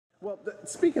Well,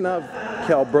 speaking of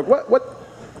Kell Brook,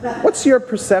 what's your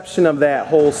perception of that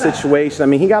whole situation? I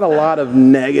mean, he got a lot of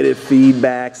negative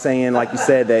feedback saying, like you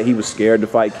said, that he was scared to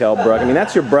fight Kell Brook. I mean,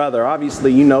 that's your brother.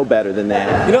 Obviously, you know better than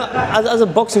that. You know, as a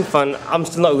boxing fan, I'm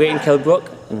still not rating Kell Brook.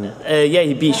 Yeah,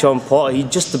 he beat Shawn Porter. He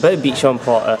just about beat Shawn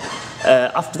Porter.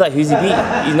 After that, who's he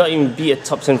beat? He's not even beat a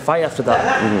top 10 fight after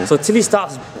that. So till he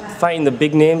starts fighting the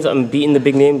big names and beating the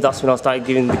big names, that's when I'll start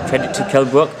giving the credit to Kell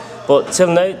Brook. But till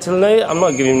now, I'm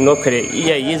not giving him no credit.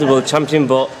 Yeah, he is a world champion,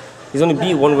 but he's only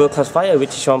beat one world-class fighter, which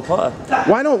is Shawn Porter.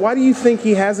 Why do you think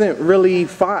he hasn't really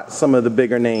fought some of the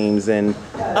bigger names? And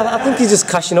I think he's just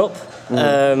cashing up.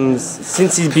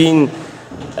 Since he's been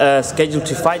scheduled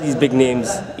to fight these big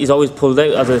names, he's always pulled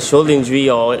out as a shoulder injury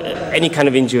or any kind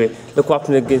of injury. Look what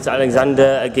happened against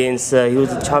Alexander, against he was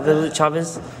Chavez.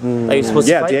 Like he was supposed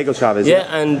to fight. Diego Chavez. Yeah,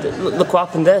 and look what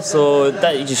happened there. So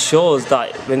that just shows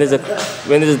that when there's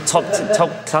a top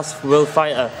class world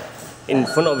fighter in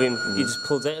front of him, he just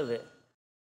pulls out of it.